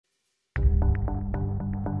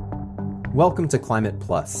Welcome to Climate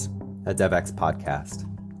Plus, a Devex podcast.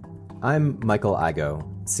 I'm Michael Igo,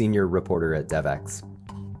 senior reporter at Devex.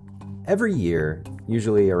 Every year,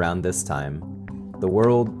 usually around this time, the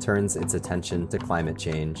world turns its attention to climate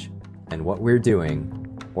change and what we're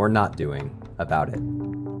doing, or not doing, about it.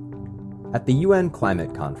 At the UN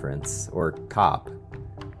Climate Conference, or COP,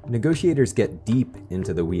 negotiators get deep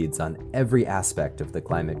into the weeds on every aspect of the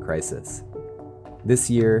climate crisis. This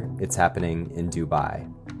year, it's happening in Dubai.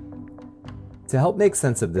 To help make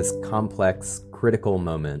sense of this complex, critical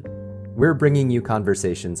moment, we're bringing you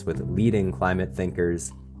conversations with leading climate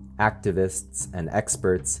thinkers, activists, and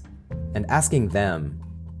experts, and asking them,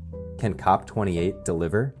 can COP28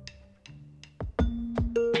 deliver?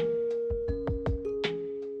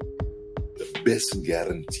 The best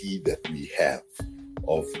guarantee that we have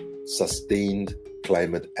of sustained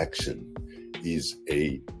climate action is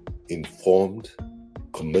an informed,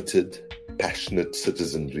 committed, passionate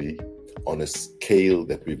citizenry on a scale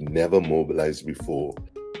that we've never mobilized before.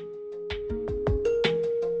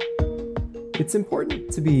 It's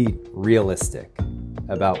important to be realistic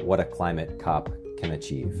about what a climate COP can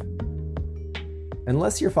achieve.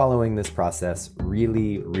 Unless you're following this process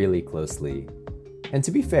really, really closely, and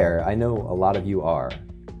to be fair, I know a lot of you are,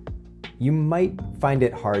 you might find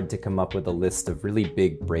it hard to come up with a list of really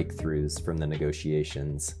big breakthroughs from the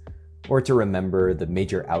negotiations, or to remember the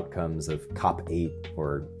major outcomes of COP8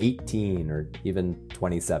 or 18 or even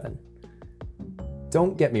 27.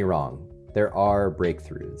 Don't get me wrong, there are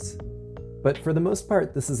breakthroughs. But for the most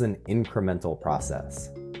part, this is an incremental process.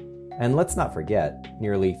 And let's not forget,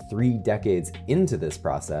 nearly 3 decades into this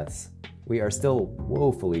process, we are still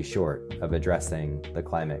woefully short of addressing the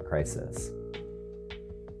climate crisis.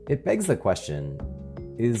 It begs the question,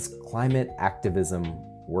 is climate activism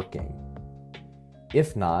working?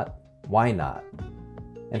 If not, why not?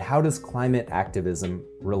 And how does climate activism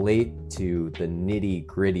relate to the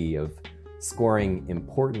nitty-gritty of scoring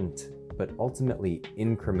important but ultimately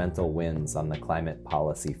incremental wins on the climate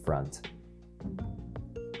policy front?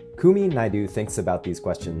 Kumi Naidoo thinks about these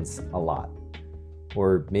questions a lot,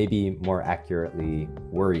 or maybe more accurately,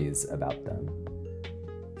 worries about them.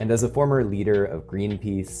 And as a former leader of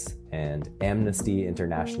Greenpeace and Amnesty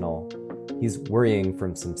International, he's worrying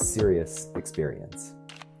from some serious experience.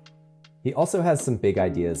 He also has some big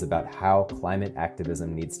ideas about how climate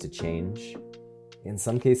activism needs to change, in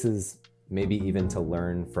some cases, maybe even to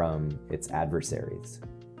learn from its adversaries.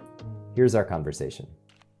 Here's our conversation.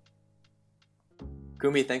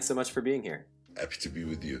 Kumi, thanks so much for being here. Happy to be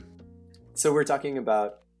with you. So we're talking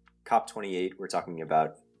about COP28, we're talking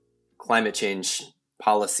about climate change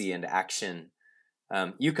policy and action.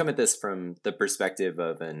 You come at this from the perspective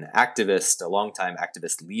of an activist, a longtime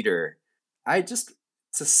activist leader.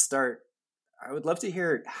 To start, I would love to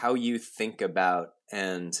hear how you think about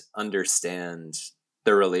and understand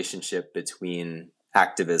the relationship between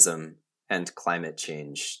activism and climate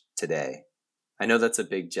change today. I know that's a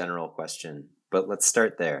big general question, but let's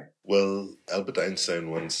start there. Well, Albert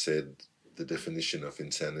Einstein once said the definition of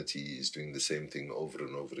insanity is doing the same thing over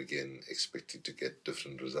and over again, expecting to get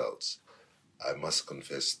different results. I must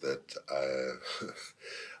confess that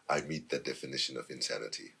I meet that definition of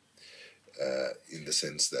insanity. In the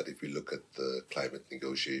sense that if we look at the climate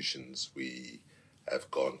negotiations, we have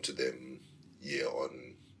gone to them year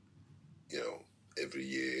on, every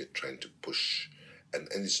year trying to push. And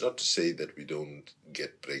it's not to say that we don't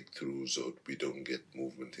get breakthroughs or we don't get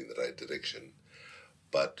movement in the right direction,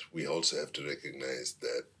 but we also have to recognize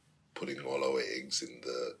that putting all our eggs in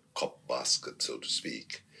the COP basket, so to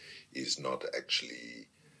speak, is not actually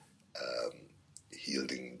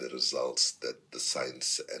yielding the results that the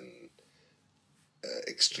science and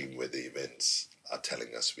extreme weather events are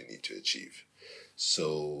telling us we need to achieve.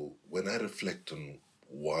 So when I reflect on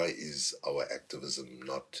why is our activism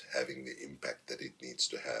not having the impact that it needs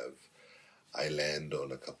to have, I land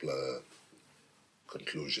on a couple of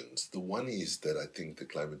conclusions. The one is that I think the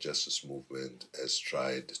climate justice movement has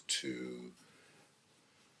tried to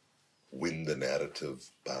win the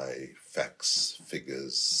narrative by facts,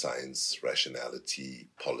 figures, science, rationality,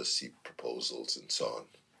 policy proposals, and so on.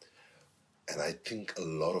 And I think a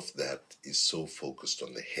lot of that is so focused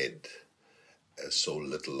on the head, so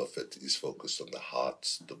little of it is focused on the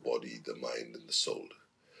heart, the body, the mind, and the soul.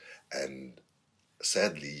 And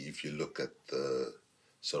sadly, if you look at the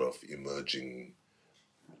sort of emerging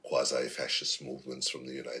quasi-fascist movements from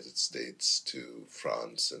the United States to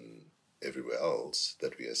France and everywhere else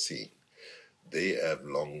that we are seeing, they have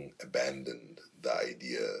long abandoned the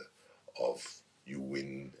idea of you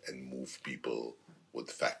win and move people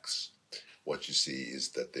with facts. What you see is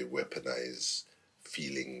that they weaponize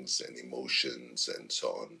feelings and emotions and so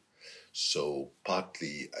on So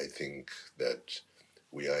partly, I think that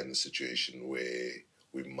we are in a situation where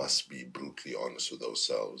we must be brutally honest with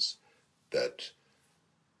ourselves that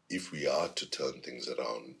if we are to turn things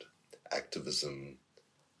around, activism,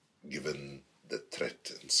 given the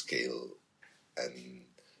threat and scale and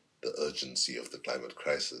the urgency of the climate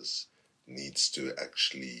crisis, needs to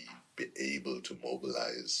actually be able to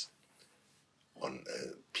mobilize on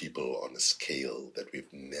people on a scale that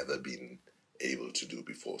we've never been able to do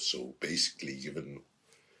before. So basically, given,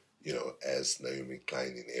 as Naomi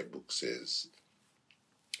Klein in her book says,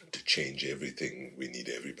 to change everything, we need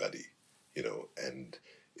everybody, and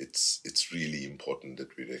it's really important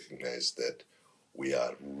that we recognize that we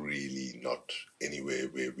are really not anywhere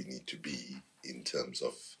where we need to be in terms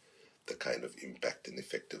of the kind of impact and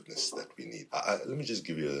effectiveness that we need. Let me just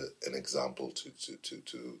give you an example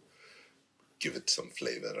to give it some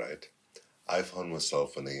flavor, right? I found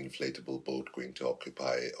myself on an inflatable boat going to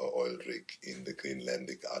occupy an oil rig in the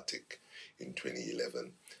Greenlandic Arctic in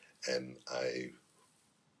 2011, and I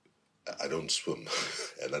don't swim,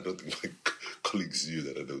 and I don't think my colleagues knew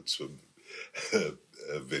that I don't swim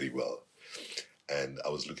very well. And I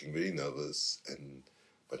was looking very nervous, and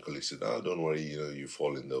my colleague said, "No, don't worry. You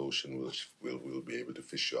fall in the ocean, we'll be able to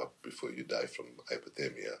fish you up before you die from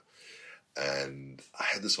hypothermia." And I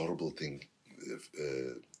had this horrible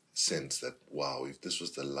sense that, wow, if this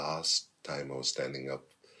was the last time I was standing up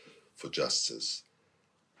for justice,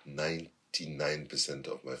 99%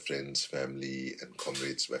 of my friends, family, and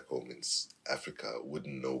comrades back home in Africa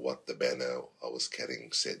wouldn't know what the banner I was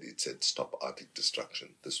carrying said. It said, "Stop Arctic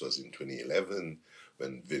Destruction." This was in 2011,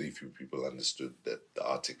 when very few people understood that the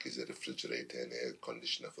Arctic is a refrigerator and air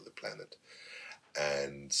conditioner for the planet.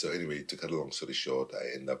 And so anyway, to cut a long story short, I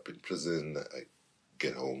end up in prison. I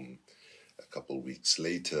get home a couple of weeks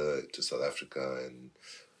later to South Africa, and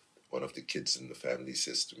one of the kids in the family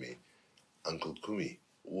says to me, "Uncle Kumi,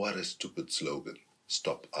 what a stupid slogan,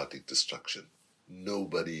 stop Arctic destruction.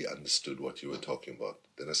 Nobody understood what you were talking about."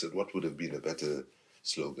 Then I said, "What would have been a better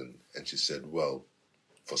slogan?" And she said, "Well,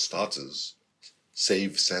 for starters,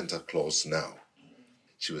 save Santa Claus now."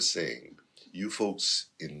 She was saying, you folks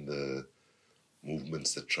in the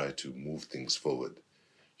movements that try to move things forward,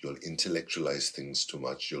 you'll intellectualize things too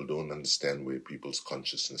much. You don't understand where people's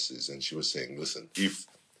consciousness is. And she was saying, listen, if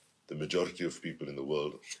the majority of people in the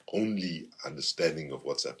world, only understanding of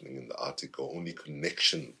what's happening in the Arctic or only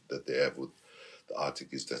connection that they have with the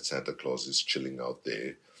Arctic is that Santa Claus is chilling out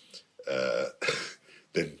there,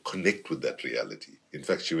 then connect with that reality. In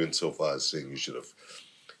fact, she went so far as saying you should have,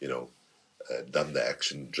 done the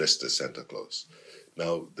action dressed as Santa Claus.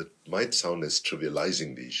 Now, that might sound as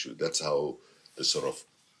trivializing the issue. That's how the sort of,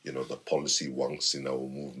 the policy wonks in our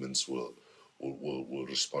movements will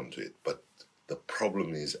respond to it. But the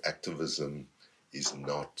problem is activism is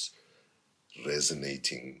not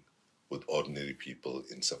resonating with ordinary people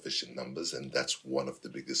in sufficient numbers, and that's one of the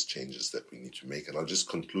biggest changes that we need to make. And I'll just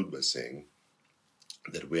conclude by saying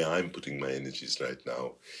that where I'm putting my energies right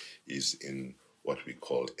now is in what we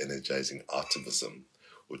call energizing artivism,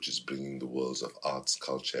 which is bringing the worlds of arts,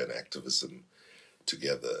 culture, and activism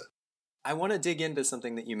together. I want to dig into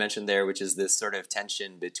something that you mentioned there, which is this sort of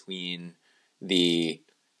tension between the,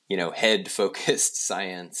 head-focused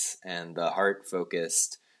science and the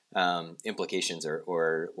heart-focused implications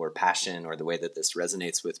or passion, or the way that this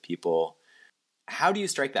resonates with people. How do you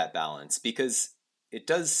strike that balance? Because it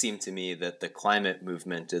does seem to me that the climate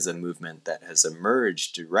movement is a movement that has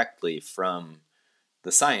emerged directly from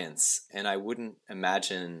the science, and I wouldn't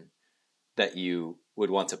imagine that you would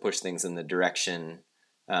want to push things in the direction,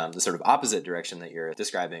 the sort of opposite direction that you're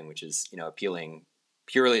describing, which is, appealing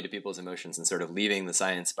purely to people's emotions and sort of leaving the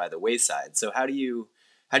science by the wayside. So how do you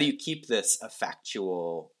keep this a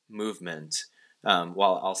factual movement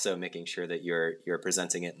while also making sure that you're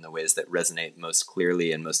presenting it in the ways that resonate most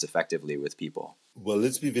clearly and most effectively with people? Well,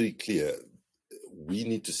 let's be very clear. We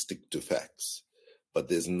need to stick to facts, but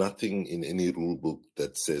there's nothing in any rule book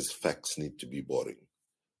that says facts need to be boring.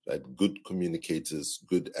 Right? Good communicators,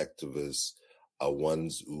 good activists are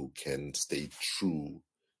ones who can stay true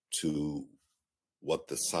to what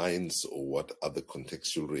the science or what other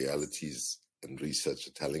contextual realities and research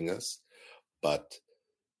are telling us. But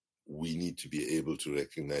we need to be able to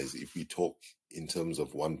recognize, if we talk in terms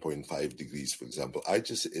of 1.5 degrees, for example, I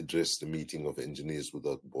just addressed a meeting of Engineers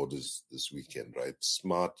Without Borders this weekend, right?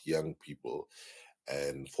 Smart young people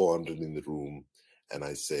and 400 in the room. And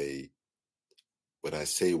I say, when I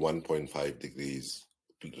say 1.5 degrees,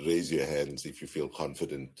 raise your hands if you feel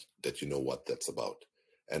confident that you know what that's about.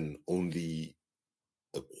 And only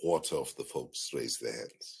a quarter of the folks raise their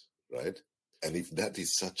hands, right? And if that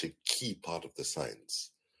is such a key part of the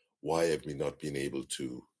science, why have we not been able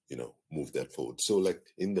to, move that forward? So like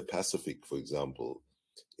in the Pacific, for example,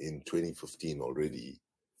 in 2015 already,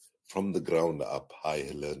 from the ground up,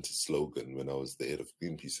 I learned a slogan when I was the head of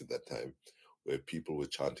Greenpeace at that time, where people were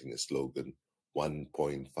chanting a slogan,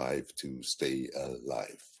 1.5 to stay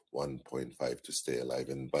alive, 1.5 to stay alive.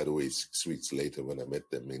 And by the way, 6 weeks later, when I met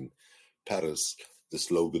them in Paris, the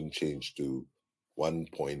slogan changed to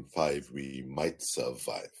 1.5, we might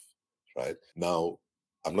survive, right? Now,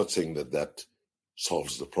 I'm not saying that that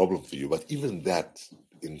solves the problem for you, but even that,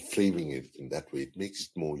 in framing it in that way, it makes it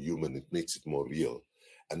more human, it makes it more real.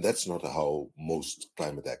 And that's not how most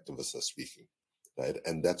climate activists are speaking, right?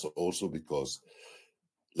 And that's also because,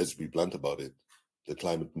 let's be blunt about it, the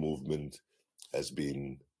climate movement has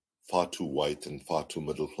been far too white and far too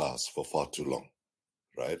middle class for far too long,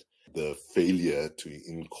 right? The failure to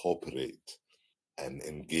incorporate and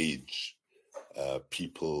engage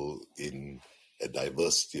people in a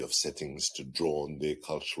diversity of settings, to draw on their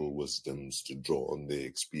cultural wisdoms, to draw on their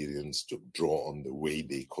experience, to draw on the way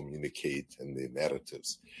they communicate and their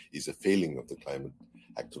narratives, is a failing of the climate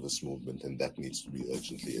activist movement, and that needs to be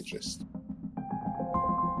urgently addressed.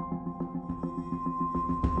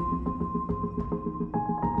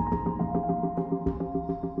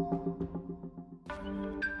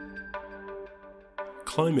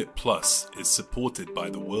 Climate Plus is supported by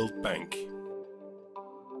the World Bank.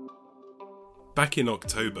 Back in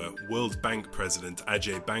October, World Bank President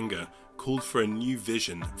Ajay Banga called for a new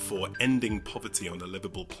vision for ending poverty on a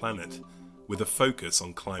livable planet, with a focus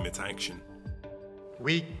on climate action.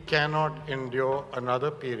 We cannot endure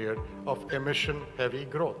another period of emission-heavy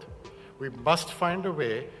growth. We must find a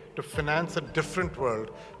way to finance a different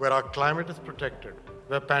world where our climate is protected,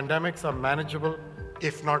 where pandemics are manageable,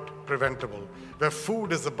 if not preventable, where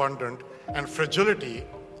food is abundant and fragility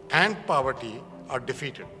and poverty are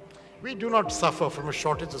defeated. We do not suffer from a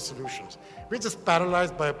shortage of solutions. We're just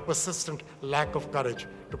paralyzed by a persistent lack of courage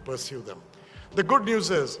to pursue them. The good news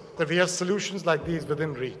is that we have solutions like these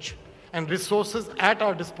within reach and resources at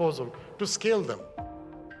our disposal to scale them.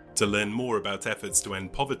 To learn more about efforts to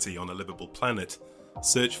end poverty on a livable planet,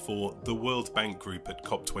 search for the World Bank Group at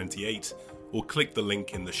COP28 or click the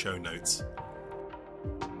link in the show notes.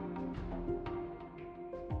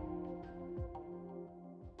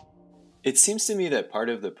 It seems to me that part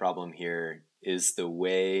of the problem here is the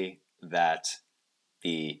way that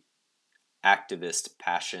the activist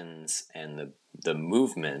passions and the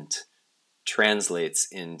movement translates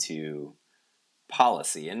into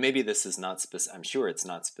policy. And maybe this is not I'm sure it's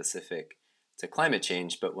not specific to climate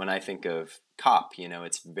change, but when I think of COP,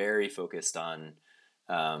 it's very focused on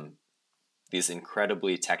these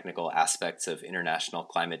incredibly technical aspects of international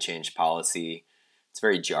climate change policy. It's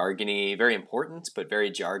very jargony, very important, but very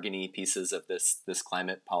jargony pieces of this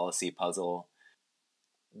climate policy puzzle.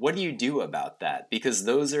 What do you do about that? Because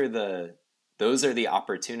those are the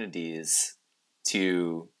opportunities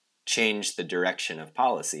to change the direction of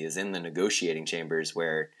policy, is in the negotiating chambers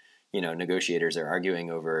where, negotiators are arguing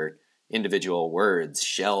over individual words,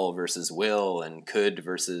 shall versus will, and could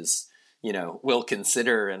versus, will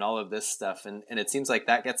consider, and all of this stuff. And it seems like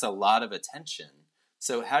that gets a lot of attention.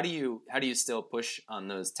 So how do you still push on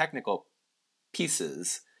those technical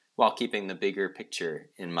pieces while keeping the bigger picture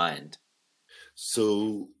in mind?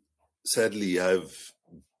 So sadly, I've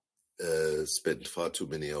spent far too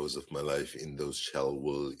many hours of my life in those shall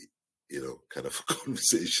will, kind of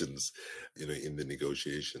conversations, in the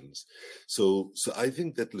negotiations. So I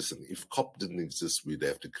think that, listen, if COP didn't exist, we'd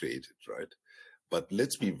have to create it, right? But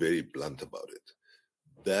let's be very blunt about it.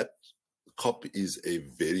 That COP is a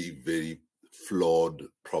very, very flawed,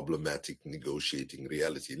 problematic negotiating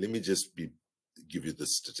reality. Let me just give you the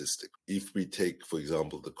statistic. If we take, for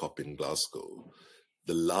example, the COP in Glasgow,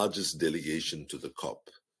 the largest delegation to the COP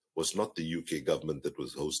was not the UK government that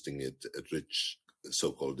was hosting it, a rich,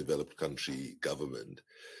 so-called developed country government,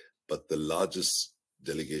 but the largest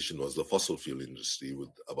delegation was the fossil fuel industry with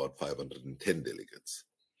about 510 delegates,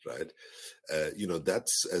 right?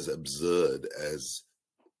 That's as absurd as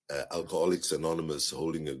Alcoholics Anonymous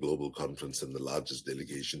holding a global conference, and the largest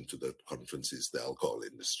delegation to that conference is the alcohol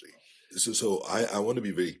industry. So I want to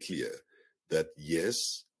be very clear that,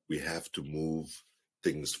 yes, we have to move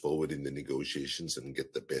things forward in the negotiations and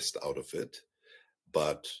get the best out of it.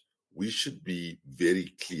 But we should be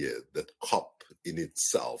very clear that COP in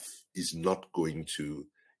itself is not going to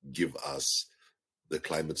give us the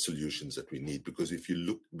climate solutions that we need. Because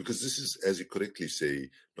because this is, as you correctly say,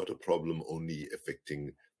 not a problem only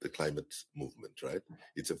affecting the climate movement, right?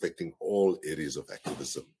 It's affecting all areas of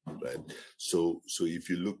activism, right? So if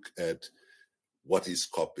you look at what is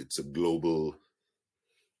COP, it's a global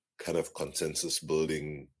kind of consensus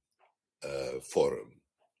building forum.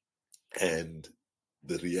 And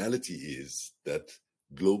the reality is that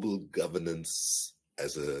global governance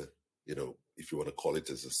as a, if you want to call it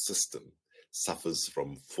as a system, suffers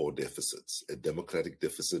from four deficits. A democratic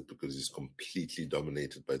deficit because it's completely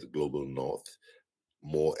dominated by the global north.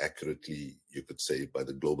 More accurately, you could say by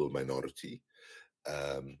the global minority.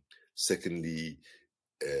 Secondly,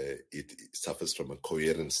 it suffers from a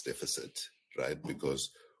coherence deficit, right?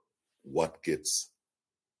 Because what gets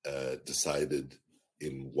decided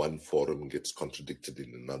in one forum gets contradicted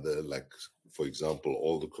in another. Like, for example,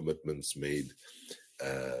 all the commitments made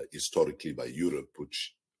historically by Europe,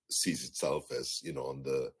 which sees itself as, on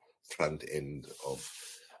the front end of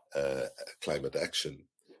climate action,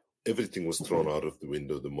 everything was thrown out of the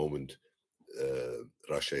window the moment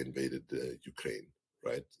Russia invaded Ukraine,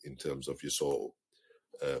 right? In terms of, you saw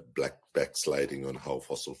black backsliding on how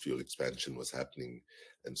fossil fuel expansion was happening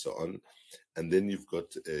and so on. And then you've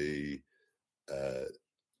got a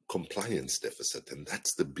compliance deficit, and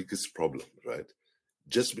that's the biggest problem, right?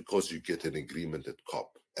 Just because you get an agreement at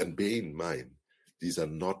COP, and bear in mind, these are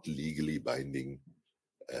not legally binding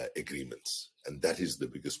agreements, and that is the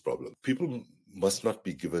biggest problem. People must not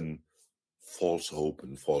be given false hope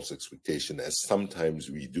and false expectation, as sometimes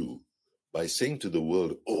we do, by saying to the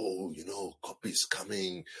world, oh, COP is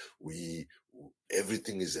coming,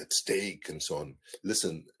 everything is at stake, and so on.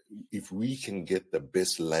 Listen, if we can get the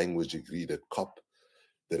best language agreed at COP,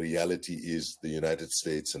 the reality is the United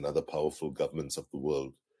States and other powerful governments of the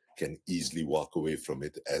world can easily walk away from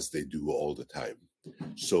it, as they do all the time.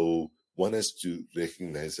 So one has to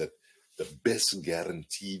recognize that the best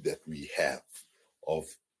guarantee that we have of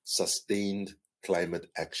sustained climate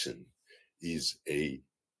action is a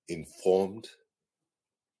informed,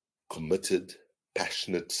 committed,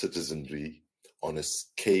 passionate citizenry on a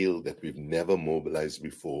scale that we've never mobilized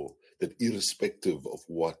before, that irrespective of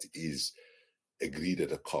what is agreed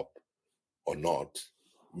at a COP or not,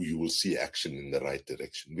 we will see action in the right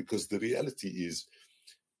direction. Because the reality is,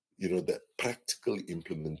 the practical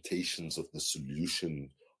implementations of the solution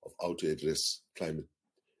of how to address climate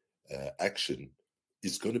action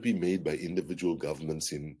is going to be made by individual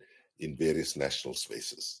governments in various national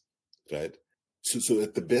spaces, right? So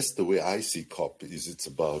at the best, the way I see COP is it's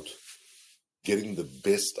about getting the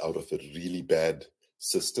best out of a really bad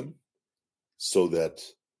system, so that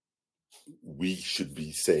we should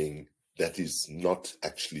be saying that is not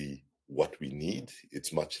actually what we need.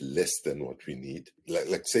 It's much less than what we need.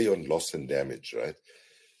 Like say on loss and damage, right?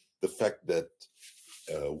 The fact that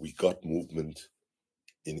we got movement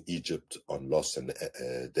in Egypt on loss and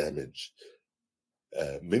damage,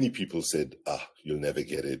 many people said, you'll never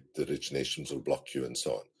get it, the rich nations will block you and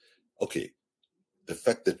so on. Okay, the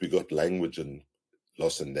fact that we got language on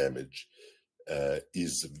loss and damage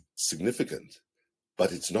is significant,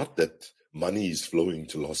 but it's not that money is flowing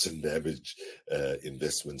to loss and damage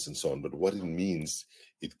investments and so on. But what it means,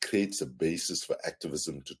 it creates a basis for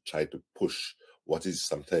activism to try to push what is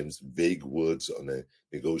sometimes vague words on a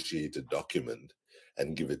negotiated document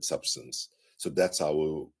and give it substance. So that's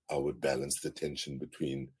how I would balance the tension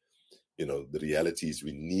between, the reality is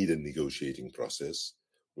we need a negotiating process.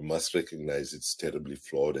 We must recognize it's terribly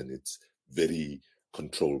flawed and it's very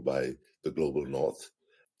controlled by the global north.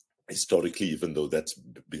 Historically, even though that's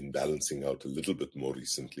been balancing out a little bit more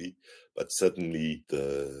recently, but certainly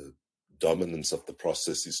the dominance of the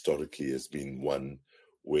process historically has been one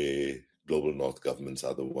where global north governments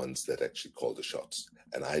are the ones that actually call the shots.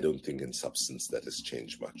 And I don't think in substance that has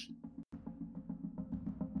changed much.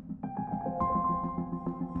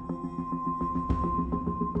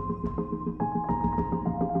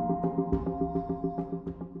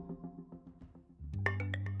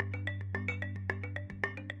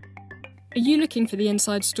 Are you looking for the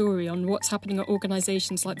inside story on what's happening at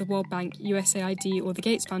organisations like the World Bank, USAID or the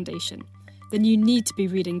Gates Foundation? Then you need to be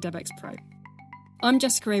reading Devex Pro. I'm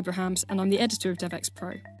Jessica Abrahams and I'm the editor of Devex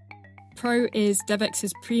Pro. Pro is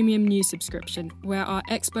Devex's premium news subscription, where our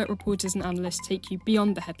expert reporters and analysts take you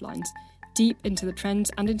beyond the headlines, deep into the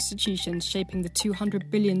trends and institutions shaping the $200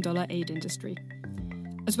 billion aid industry.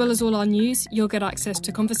 As well as all our news, you'll get access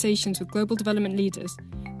to conversations with global development leaders,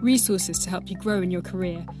 resources to help you grow in your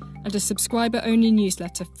career, and a subscriber-only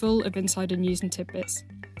newsletter full of insider news and tidbits.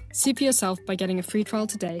 See for yourself by getting a free trial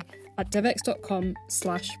today at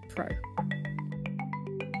devex.com/pro.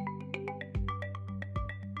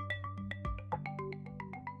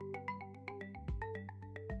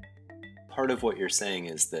 Part of what you're saying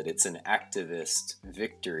is that it's an activist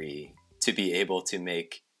victory to be able to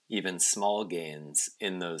make even small gains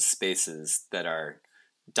in those spaces that are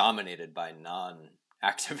dominated by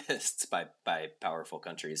non-activists, by powerful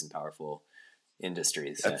countries and powerful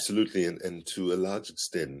industries. Absolutely. And to a large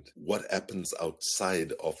extent, what happens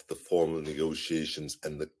outside of the formal negotiations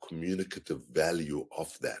and the communicative value of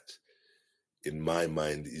that, in my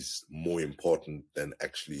mind, is more important than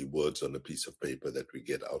actually words on a piece of paper that we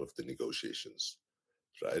get out of the negotiations,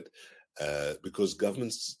 right? Because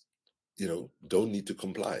governments, don't need to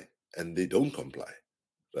comply, and they don't comply,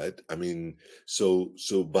 right? I mean,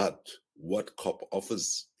 but what COP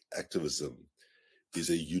offers activism is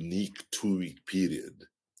a unique 2-week period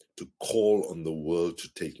to call on the world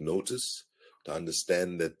to take notice, to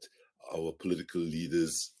understand that our political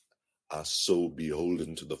leaders are so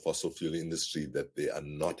beholden to the fossil fuel industry that they are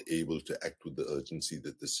not able to act with the urgency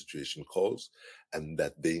that the situation calls, and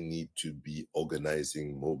that they need to be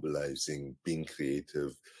organizing, mobilizing, being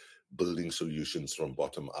creative, building solutions from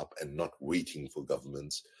bottom up, and not waiting for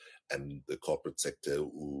governments and the corporate sector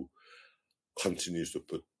who continues to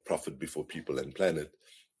put profit before people and planet.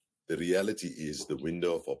 The reality is the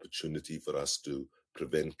window of opportunity for us to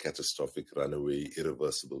prevent catastrophic, runaway,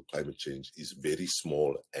 irreversible climate change is very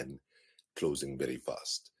small and closing very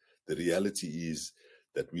fast. The reality is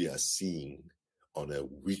that we are seeing on a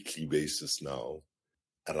weekly basis now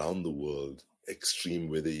around the world extreme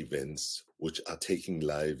weather events which are taking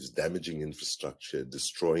lives, damaging infrastructure,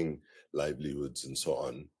 destroying livelihoods, and so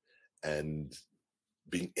on. And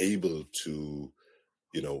being able to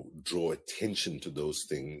draw attention to those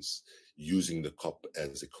things using the COP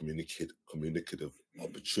as a communicative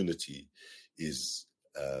opportunity is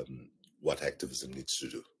what activism needs to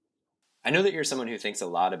do. I know that you're someone who thinks a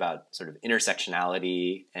lot about sort of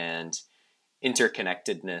intersectionality and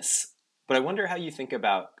interconnectedness, but I wonder how you think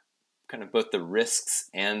about kind of both the risks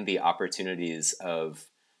and the opportunities of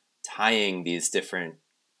tying these different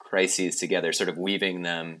crises together, sort of weaving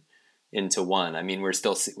them into one. I mean, we're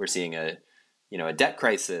seeing a debt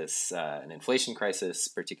crisis, an inflation crisis,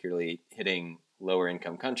 particularly hitting lower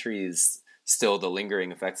income countries, still the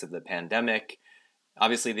lingering effects of the pandemic.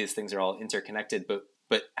 Obviously, these things are all interconnected,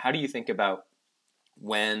 but how do you think about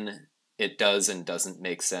when it does and doesn't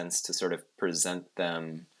make sense to sort of present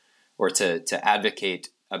them or to advocate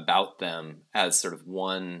about them as sort of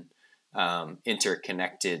one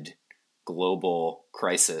interconnected global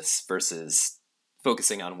crisis versus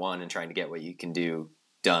focusing on one and trying to get what you can do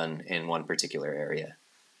done in one particular area?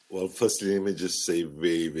 Well, firstly, let me just say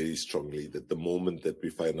very, very strongly that the moment that we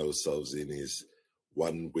find ourselves in is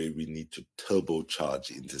one where we need to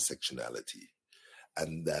turbocharge intersectionality.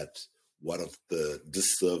 And that one of the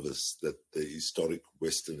disservice that the historic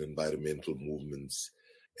Western environmental movements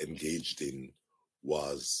engaged in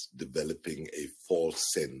was developing a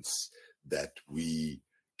false sense that we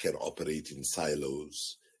can operate in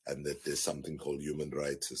silos and that there's something called human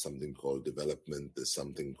rights, there's something called development, there's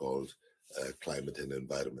something called climate and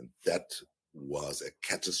environment. That was a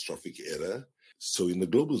catastrophic error. So in the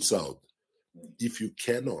global South, if you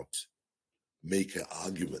cannot make an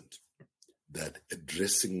argument that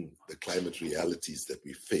addressing the climate realities that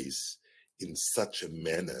we face in such a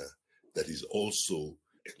manner that is also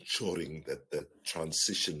ensuring that the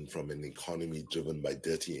transition from an economy driven by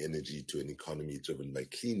dirty energy to an economy driven by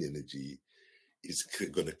clean energy is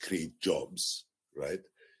going to create jobs, right?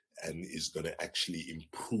 And is going to actually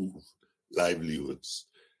improve livelihoods.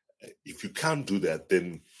 If you can't do that,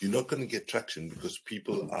 then you're not going to get traction because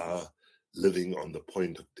people are living on the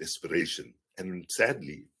point of desperation. And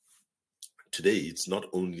sadly, today, it's not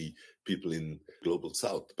only people in global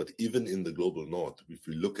South, but even in the global North. If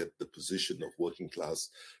we look at the position of working class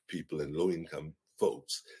people and low income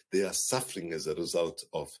folks, they are suffering as a result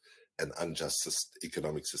of an unjust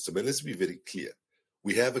economic system. And let's be very clear.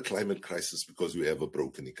 We have a climate crisis because we have a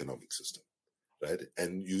broken economic system, right?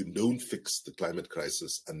 And you don't fix the climate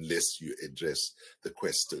crisis unless you address the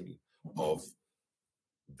question of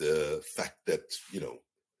the fact that,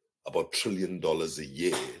 about $1 trillion a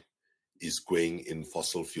year is going in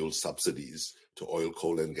fossil fuel subsidies to oil,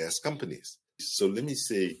 coal, and gas companies. So let me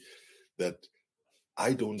say that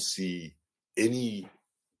I don't see any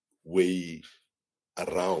way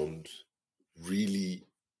around really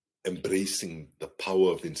embracing the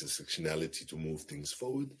power of intersectionality to move things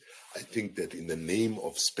forward. I think that in the name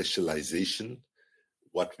of specialization,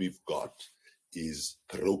 what we've got is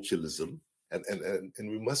parochialism. And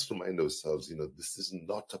we must remind ourselves, this is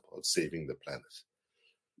not about saving the planet.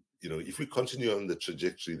 If we continue on the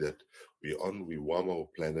trajectory that we're on, we warm our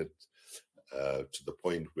planet to the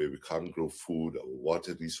point where we can't grow food, our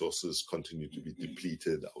water resources continue to be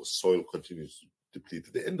depleted, our soil continues to be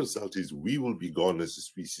depleted. The end result is we will be gone as a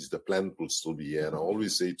species, the planet will still be here. And I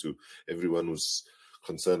always say to everyone who's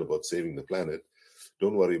concerned about saving the planet,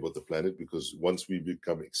 don't worry about the planet, because once we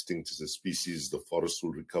become extinct as a species, the forests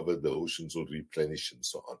will recover, the oceans will replenish, and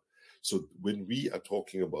so on. So when we are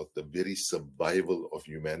talking about the very survival of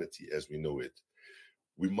humanity as we know it,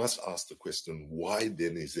 we must ask the question, why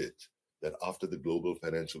then is it that after the global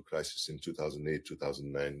financial crisis in 2008,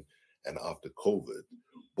 2009, and after COVID,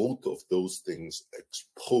 both of those things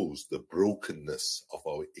expose the brokenness of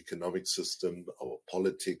our economic system, our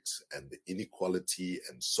politics, and the inequality,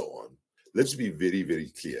 and so on? Let's be very, very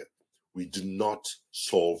clear. We do not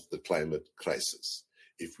solve the climate crisis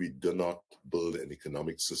if we do not build an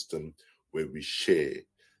economic system where we share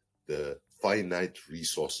the finite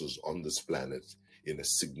resources on this planet in a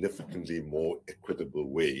significantly more equitable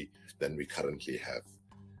way than we currently have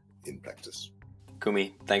in practice.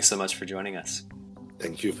 Kumi, thanks so much for joining us.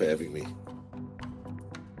 Thank you for having me.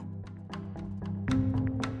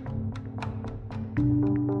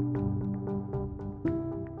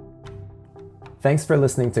 Thanks for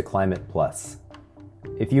listening to Climate Plus.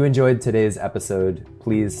 If you enjoyed today's episode,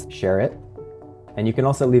 please share it, and you can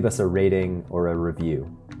also leave us a rating or a review.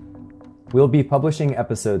 We'll be publishing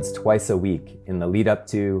episodes twice a week in the lead up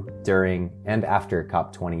to, during, and after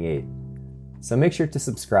COP28, so make sure to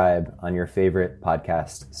subscribe on your favorite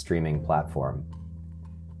podcast streaming platform.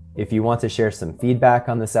 If you want to share some feedback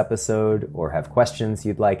on this episode or have questions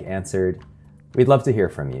you'd like answered, we'd love to hear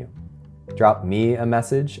from you. Drop me a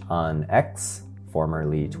message on X,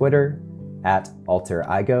 formerly Twitter,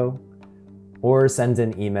 @alterigo, or send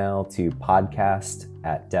an email to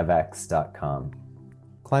podcast@devex.com.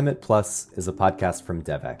 Climate Plus is a podcast from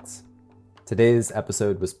Devex. Today's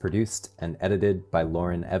episode was produced and edited by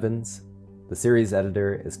Lauren Evans. The series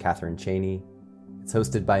editor is Catherine Cheney. It's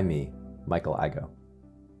hosted by me, Michael Igo.